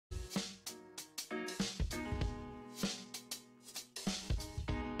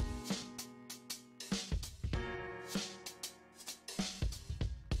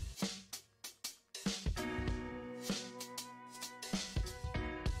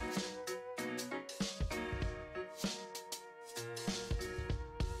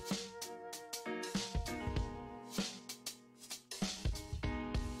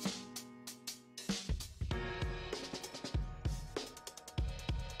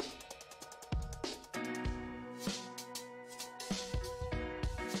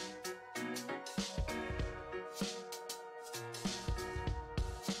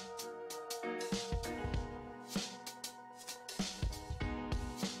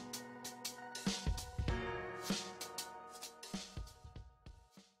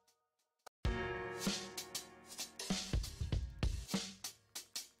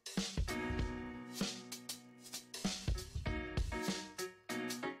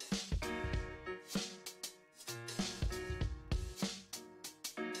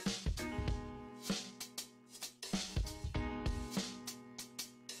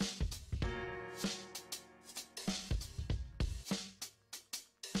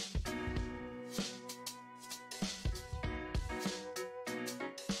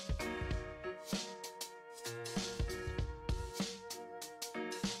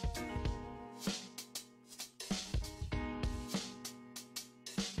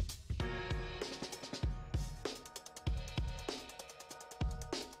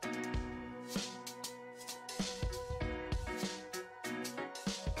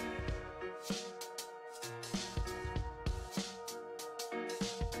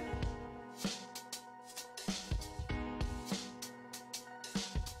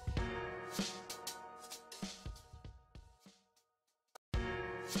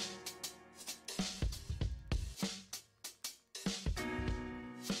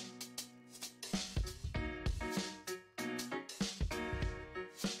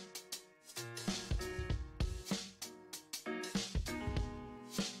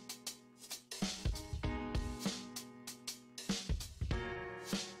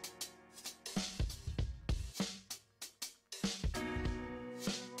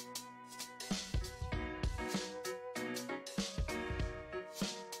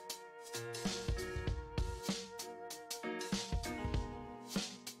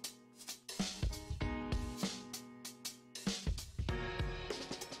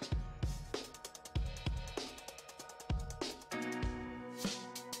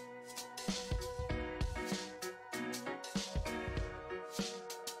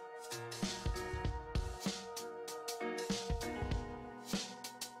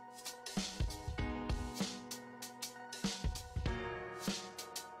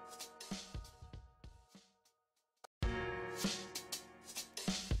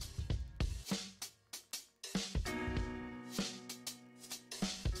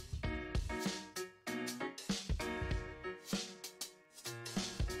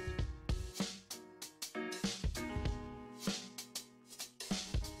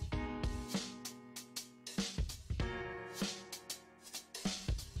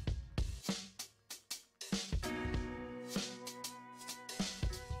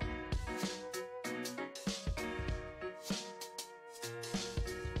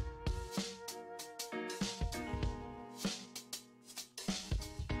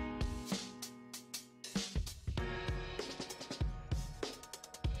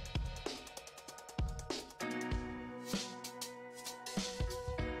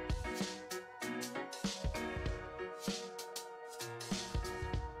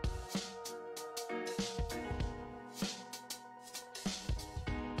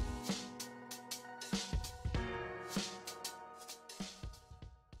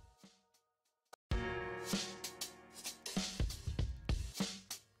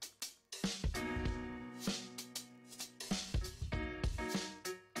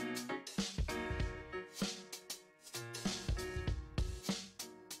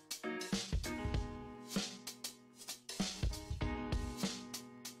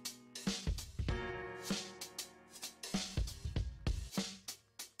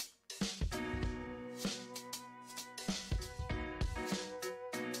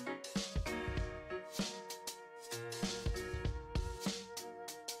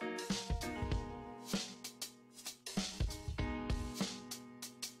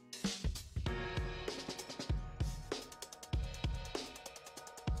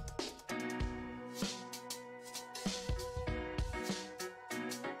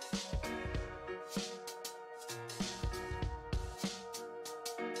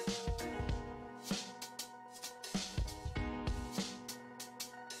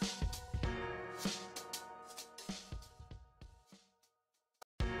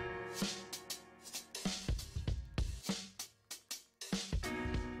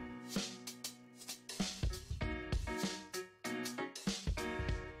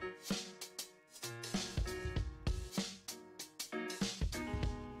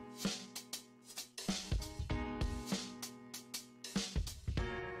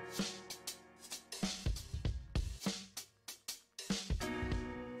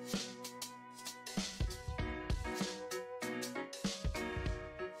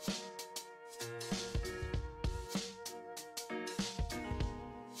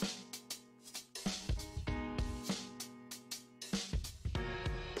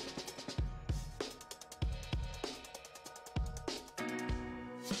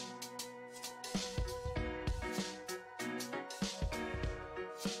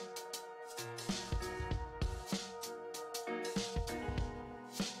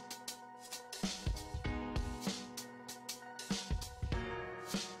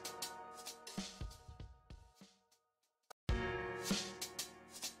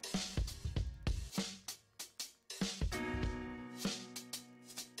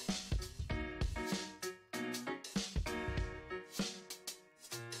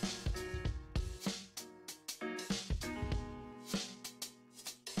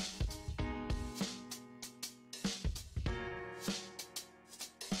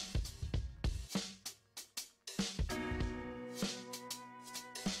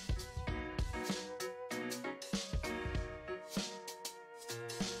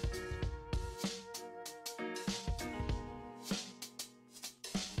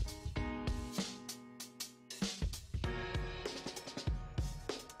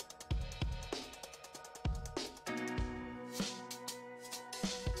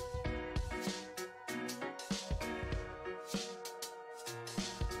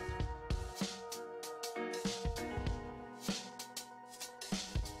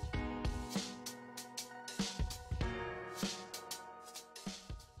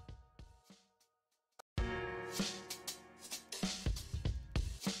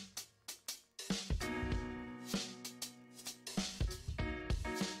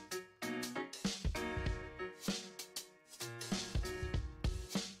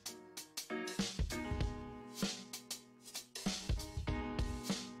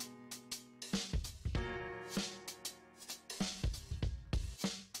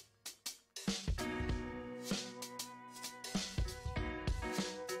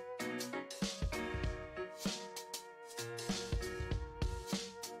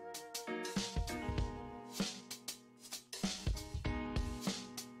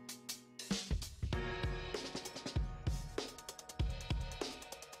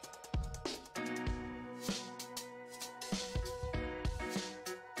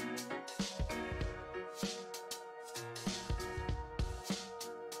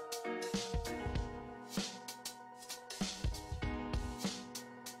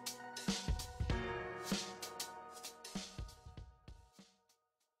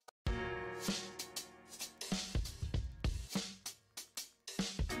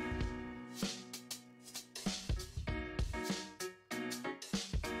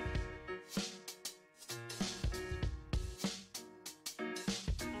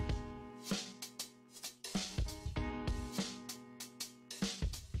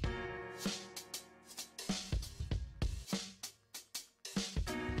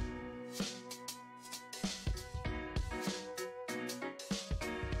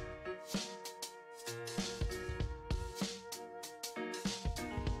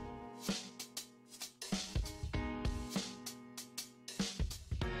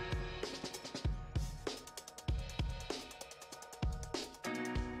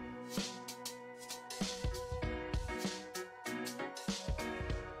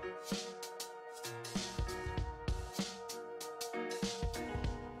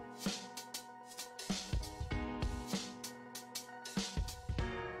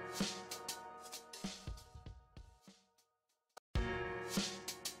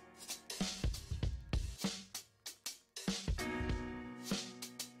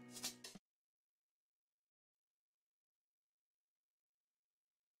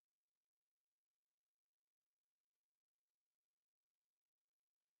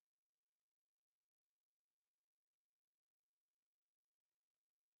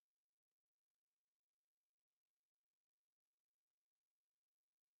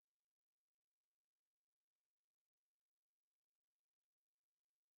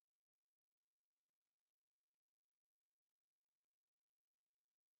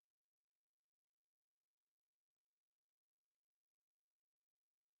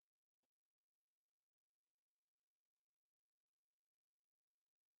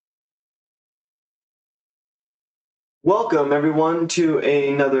Welcome everyone to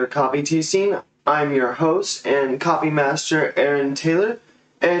another coffee tasting. I'm your host and coffee master Aaron Taylor,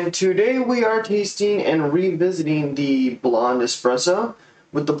 and today we are tasting and revisiting the Blonde Espresso.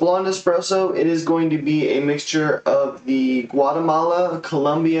 With the Blonde Espresso, it is going to be a mixture of the Guatemala,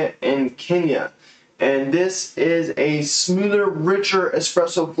 Colombia, and Kenya. And this is a smoother, richer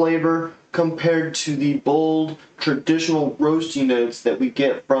espresso flavor compared to the bold, traditional roasty notes that we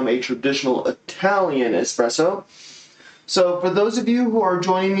get from a traditional Italian espresso. So for those of you who are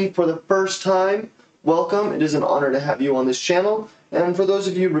joining me for the first time, welcome. It is an honor to have you on this channel. And for those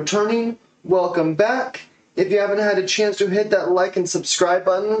of you returning, welcome back. If you haven't had a chance to hit that like and subscribe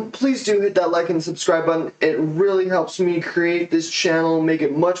button, please do hit that like and subscribe button. It really helps me create this channel, make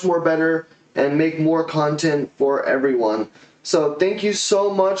it much more better, and make more content for everyone. So thank you so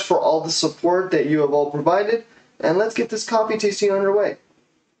much for all the support that you have all provided, and let's get this coffee tasting underway.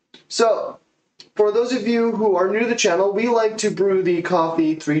 So, for those of you who are new to the channel, we like to brew the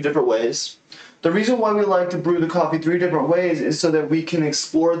coffee 3 different ways. The reason why we like to brew the coffee 3 different ways is so that we can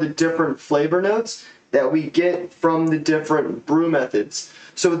explore the different flavor notes that we get from the different brew methods.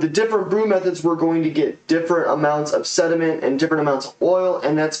 So with the different brew methods, we're going to get different amounts of sediment and different amounts of oil,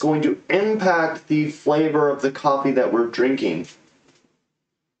 and that's going to impact the flavor of the coffee that we're drinking.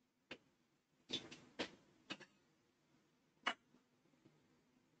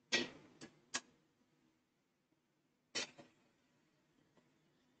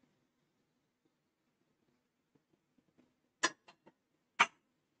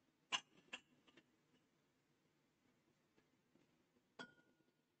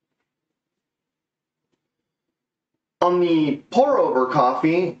 On the pour-over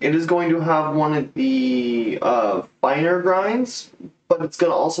coffee, it is going to have one of the finer grinds, but it's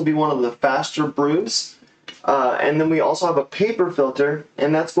going to also be one of the faster brews. And then we also have a paper filter,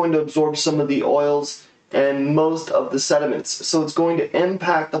 and that's going to absorb some of the oils and most of the sediments. So it's going to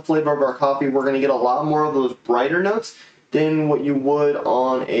impact the flavor of our coffee. We're going to get a lot more of those brighter notes than what you would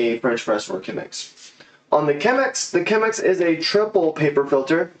on a French press or Chemex. On the Chemex is a triple paper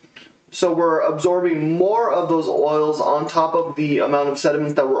filter. So we're absorbing more of those oils on top of the amount of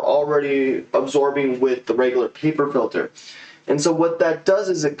sediments that we're already absorbing with the regular paper filter. And so what that does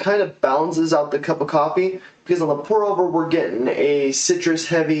is it kind of balances out the cup of coffee, because on the pour over we're getting a citrus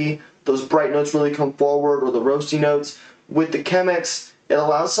heavy, those bright notes really come forward, or the roasty notes. With the Chemex, it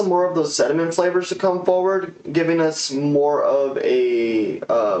allows some more of those sediment flavors to come forward, giving us more of a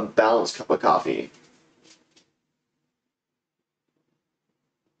balanced cup of coffee.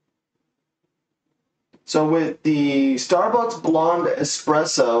 So with the Starbucks Blonde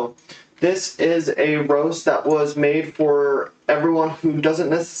Espresso, this is a roast that was made for everyone who doesn't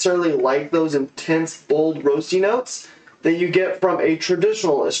necessarily like those intense, bold, roasty notes that you get from a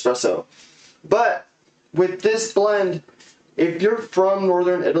traditional espresso. But with this blend, if you're from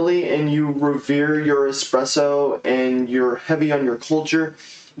Northern Italy and you revere your espresso and you're heavy on your culture,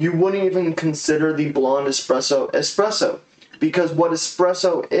 you wouldn't even consider the Blonde Espresso. Because what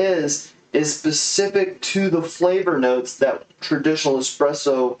espresso is specific to the flavor notes that traditional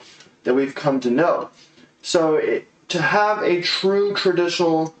espresso that we've come to know. So to have a true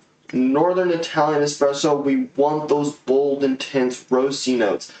traditional Northern Italian espresso, we want those bold, intense, roasty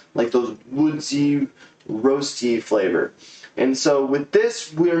notes, like those woodsy, roasty flavor. And so with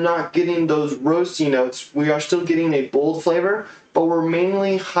this, we're not getting those roasty notes. We are still getting a bold flavor, but we're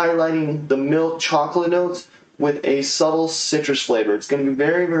mainly highlighting the milk chocolate notes with a subtle citrus flavor. It's going to be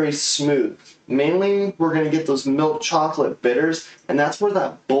very, very smooth. Mainly, we're going to get those milk chocolate bitters, and that's where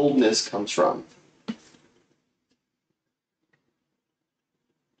that boldness comes from.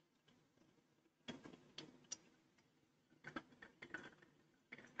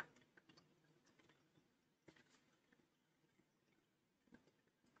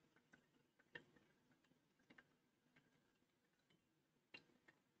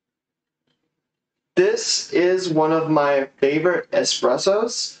 This is one of my favorite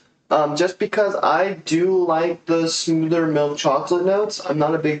espressos, just because I do like the smoother milk chocolate notes. I'm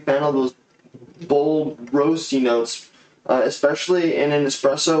not a big fan of those bold, roasty notes, especially in an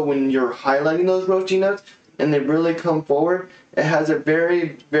espresso when you're highlighting those roasty notes and they really come forward. It has a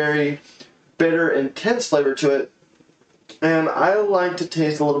very, very bitter, intense flavor to it, and I like to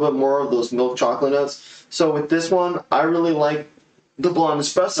taste a little bit more of those milk chocolate notes. So with this one, I really like the Blonde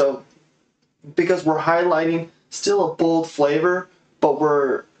Espresso, because we're highlighting still a bold flavor, but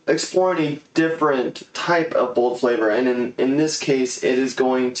we're exploring a different type of bold flavor. And in this case, it is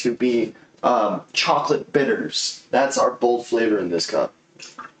going to be chocolate bitters. That's our bold flavor in this cup.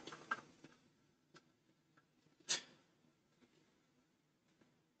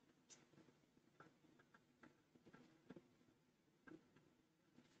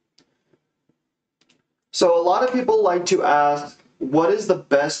 So a lot of people like to ask, what is the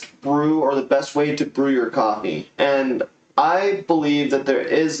best brew or the best way to brew your coffee? And I believe that there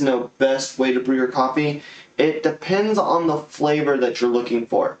is no best way to brew your coffee. It depends on the flavor that you're looking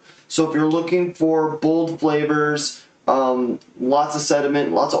for. So if you're looking for bold flavors, lots of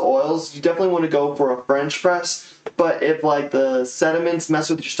sediment, lots of oils, you definitely want to go for a French press. But if like the sediments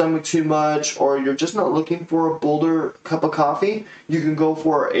mess with your stomach too much, or you're just not looking for a bolder cup of coffee, you can go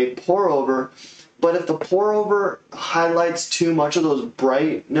for a pour over. But if the pour over highlights too much of those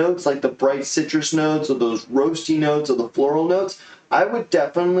bright notes, like the bright citrus notes or those roasty notes or the floral notes, I would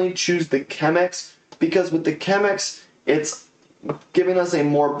definitely choose the Chemex, because with the Chemex, it's giving us a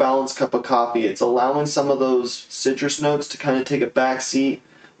more balanced cup of coffee. It's allowing some of those citrus notes to kind of take a back seat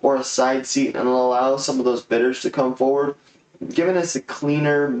or a side seat and allow some of those bitters to come forward, giving us a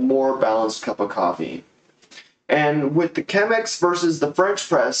cleaner, more balanced cup of coffee. And with the Chemex versus the French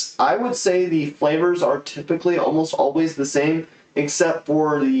press, I would say the flavors are typically almost always the same, except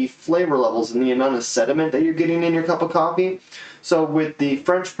for the flavor levels and the amount of sediment that you're getting in your cup of coffee. So with the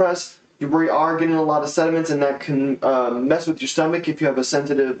French press, we are getting a lot of sediments, and that can mess with your stomach if you have a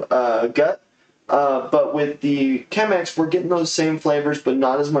sensitive gut. But with the Chemex, we're getting those same flavors, but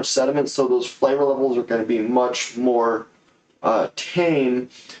not as much sediment, so those flavor levels are going to be much more tame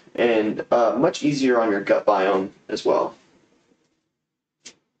and much easier on your gut biome as well.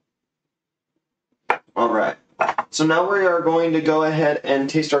 Alright, so now we are going to go ahead and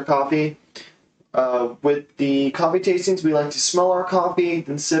taste our coffee. With the coffee tastings, we like to smell our coffee,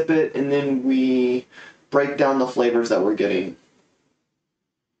 then sip it, and then we break down the flavors that we're getting.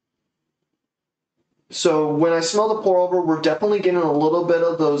 So when I smell the pour over, we're definitely getting a little bit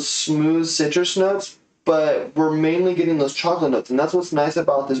of those smooth citrus notes, but we're mainly getting those chocolate notes. And that's what's nice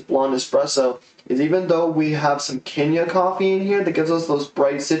about this blonde espresso, is even though we have some Kenya coffee in here that gives us those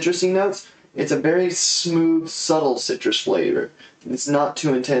bright citrusy notes, it's a very smooth, subtle citrus flavor. It's not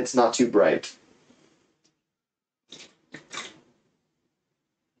too intense, not too bright.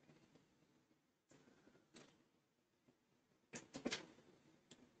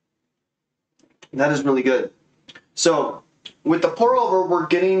 That is really good. So with the pour over, we're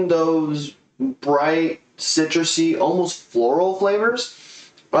getting those bright, citrusy, almost floral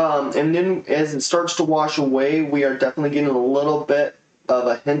flavors. And then as it starts to wash away, we are definitely getting a little bit of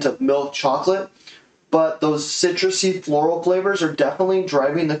a hint of milk chocolate. But those citrusy floral flavors are definitely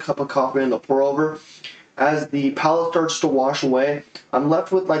driving the cup of coffee in the pour over. As the palate starts to wash away, I'm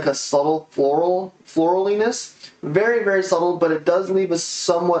left with like a subtle floraliness. Very, very subtle, but it does leave a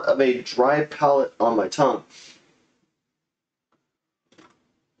somewhat of a dry palate on my tongue.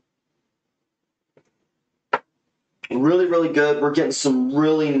 Really, really good. We're getting some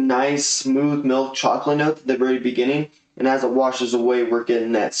really nice, smooth milk chocolate notes at the very beginning. And as it washes away, we're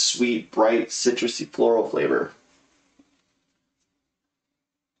getting that sweet, bright, citrusy floral flavor.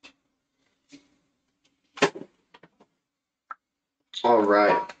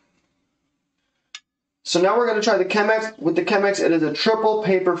 Alright. So now we're going to try the Chemex. With the Chemex, it is a triple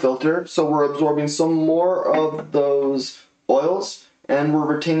paper filter, so we're absorbing some more of those oils, and we're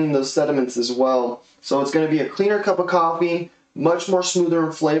retaining those sediments as well. So it's going to be a cleaner cup of coffee, much more smoother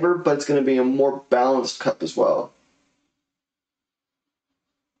in flavor, but it's going to be a more balanced cup as well.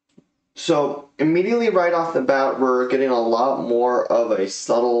 So immediately right off the bat, we're getting a lot more of a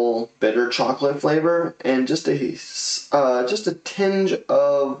subtle bitter chocolate flavor and just a tinge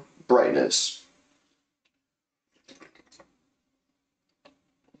of brightness.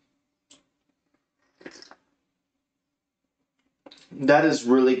 That is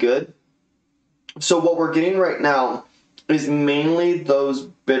really good. So what we're getting right now is mainly those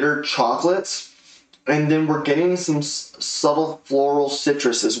bitter chocolates, and then we're getting some subtle floral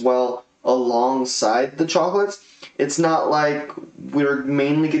citrus as well alongside the chocolates. It's not like we're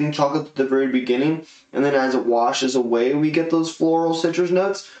mainly getting chocolate at the very beginning, and then as it washes away, we get those floral citrus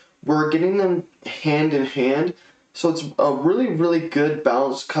notes. We're getting them hand in hand. So it's a really, really good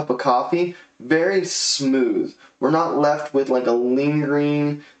balanced cup of coffee. Very smooth. We're not left with like a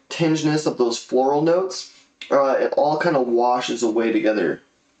lingering tinginess of those floral notes. It all kind of washes away together.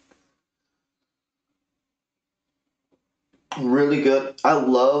 Really good. I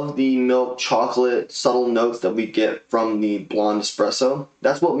love the milk chocolate subtle notes that we get from the blonde espresso.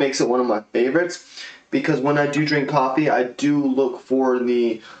 That's what makes it one of my favorites, because when I do drink coffee, I do look for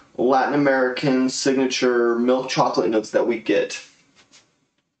the Latin American signature milk chocolate notes that we get.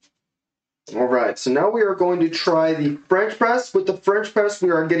 Alright, so now we are going to try the French press. With the French press,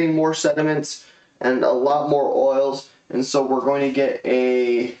 we are getting more sediments and a lot more oils, and so we're going to get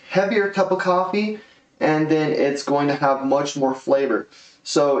a heavier cup of coffee, and then it's going to have much more flavor.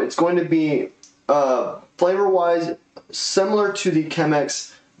 So it's going to be flavor-wise, similar to the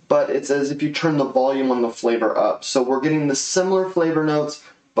Chemex, but it's as if you turn the volume on the flavor up. So we're getting the similar flavor notes,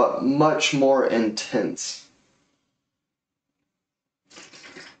 but much more intense.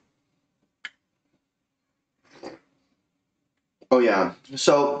 Oh yeah,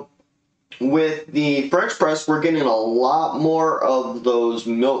 so with the French press, we're getting a lot more of those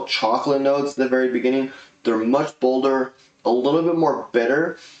milk chocolate notes at the very beginning. They're much bolder, a little bit more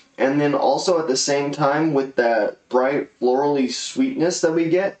bitter, and then also at the same time with that bright florally sweetness that we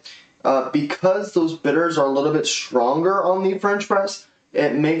get, because those bitters are a little bit stronger on the French press,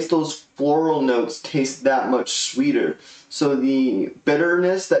 it makes those floral notes taste that much sweeter. So the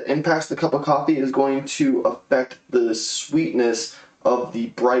bitterness that impacts the cup of coffee is going to affect the sweetness of the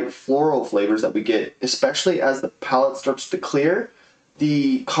bright floral flavors that we get, especially as the palate starts to clear.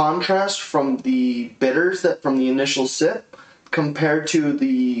 The contrast from the bitters that from the initial sip compared to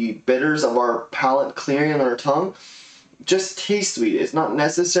the bitters of our palate clearing on our tongue just tastes sweet. It's not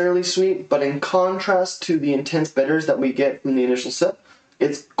necessarily sweet, but in contrast to the intense bitters that we get from the initial sip,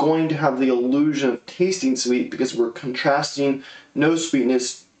 it's going to have the illusion of tasting sweet because we're contrasting no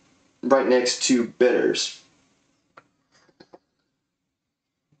sweetness right next to bitters.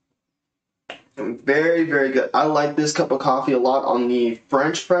 Very, very good. I like this cup of coffee a lot on the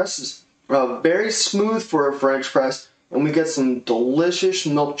French press. It's very smooth for a French press, and we get some delicious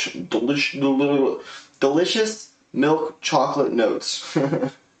delicious milk chocolate notes.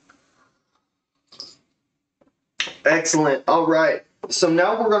 Excellent. All right. So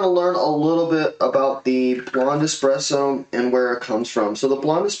now we're going to learn a little bit about the blonde espresso and where it comes from. So the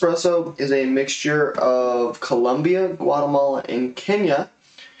blonde espresso is a mixture of Colombia, Guatemala, and Kenya.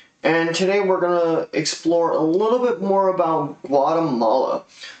 And today we're going to explore a little bit more about Guatemala.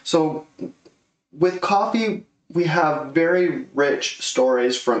 So with coffee, we have very rich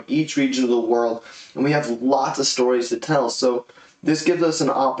stories from each region of the world, and we have lots of stories to tell. So this gives us an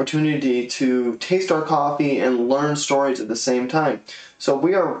opportunity to taste our coffee and learn stories at the same time. So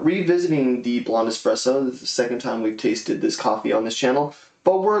we are revisiting the blonde espresso. This is the second time we've tasted this coffee on this channel,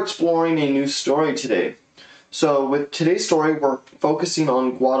 but we're exploring a new story today. So with today's story, we're focusing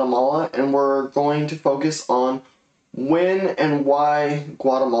on Guatemala, and we're going to focus on when and why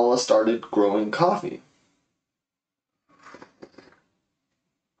Guatemala started growing coffee.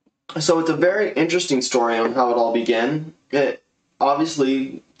 So it's a very interesting story on how it all began.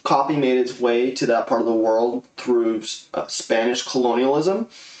 Obviously, coffee made its way to that part of the world through Spanish colonialism,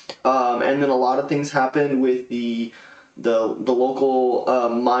 and then a lot of things happened with the local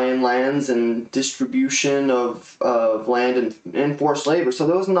Mayan lands and distribution of land and enforced labor. So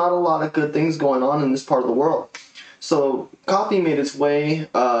there was not a lot of good things going on in this part of the world. So coffee made its way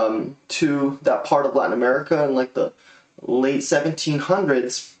to that part of Latin America in like the late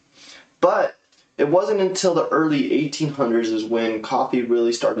 1700s, but it wasn't until the early 1800s is when coffee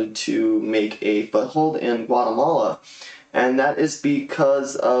really started to make a foothold in Guatemala, and that is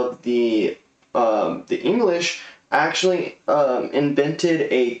because of the English actually invented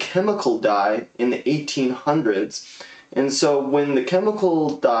a chemical dye in the 1800s. And so when the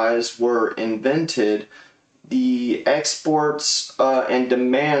chemical dyes were invented, the exports and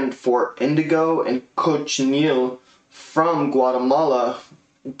demand for indigo and cochineal from Guatemala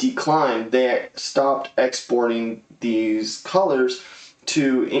declined. They stopped exporting these colors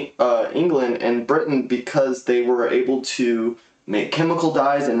to England and Britain because they were able to make chemical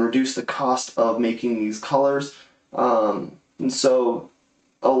dyes and reduce the cost of making these colors. And so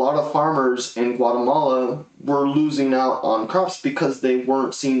a lot of farmers in Guatemala were losing out on crops because they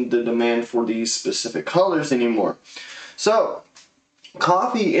weren't seeing the demand for these specific colors anymore. So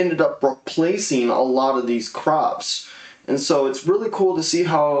coffee ended up replacing a lot of these crops. And so it's really cool to see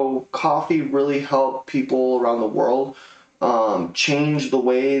how coffee really helped people around the world change the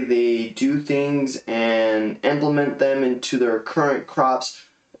way they do things and implement them into their current crops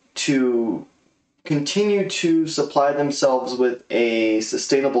to continue to supply themselves with a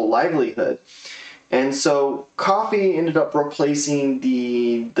sustainable livelihood. And so coffee ended up replacing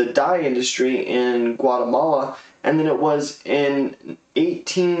the dye industry in Guatemala, and then it was in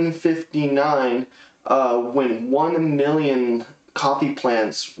 1859 when 1 million coffee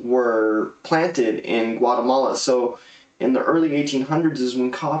plants were planted in Guatemala. So in the early 1800s is when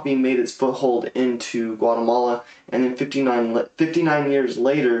coffee made its foothold into Guatemala, and then 59 years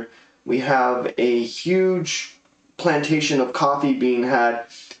later, we have a huge plantation of coffee being had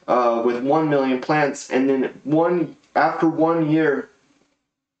with 1 million plants, and then after 1 year,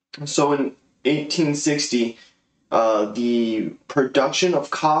 so in 1860, the production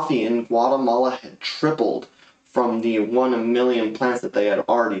of coffee in Guatemala had tripled from the 1 million plants that they had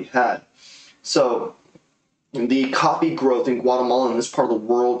already had. So the coffee growth in Guatemala and this part of the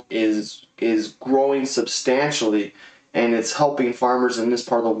world is growing substantially, and it's helping farmers in this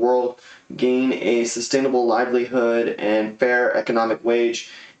part of the world gain a sustainable livelihood and fair economic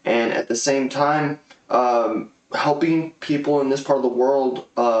wage, and at the same time helping people in this part of the world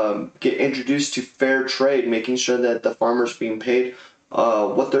get introduced to fair trade, making sure that the farmers being paid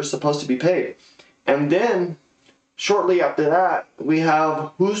what they're supposed to be paid. And then shortly after that, we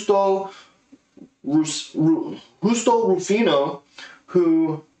have Justo Rufino,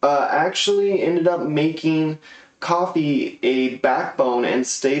 who actually ended up making coffee a backbone and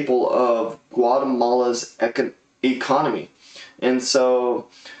staple of Guatemala's economy. And so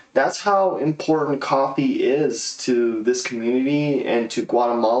that's how important coffee is to this community and to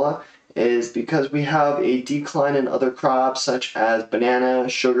Guatemala, is because we have a decline in other crops such as banana,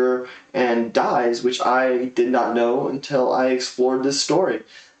 sugar, and dyes, which I did not know until I explored this story,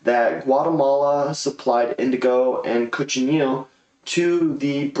 that Guatemala supplied indigo and cochineal to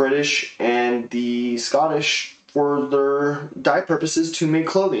the British and the Scottish for their dye purposes to make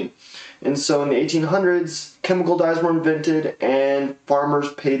clothing. And so in the 1800s, chemical dyes were invented and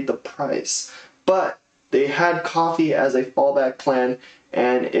farmers paid the price. But they had coffee as a fallback plan,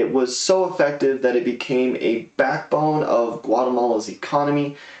 and it was so effective that it became a backbone of Guatemala's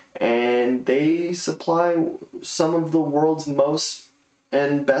economy, and they supply some of the world's most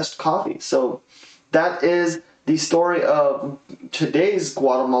and best coffee. So that is the story of today's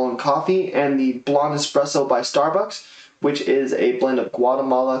Guatemalan coffee and the Blonde Espresso by Starbucks, which is a blend of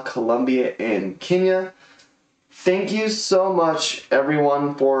Guatemala, Colombia, and Kenya. Thank you so much,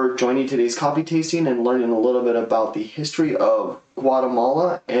 everyone, for joining today's coffee tasting and learning a little bit about the history of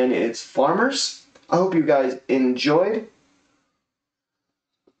Guatemala and its farmers. I hope you guys enjoyed.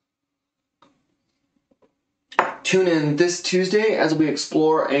 Tune in this Tuesday as we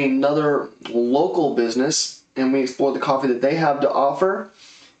explore another local business and we explore the coffee that they have to offer.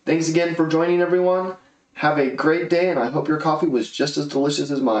 Thanks again for joining, everyone. Have a great day, and I hope your coffee was just as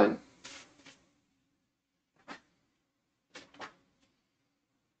delicious as mine.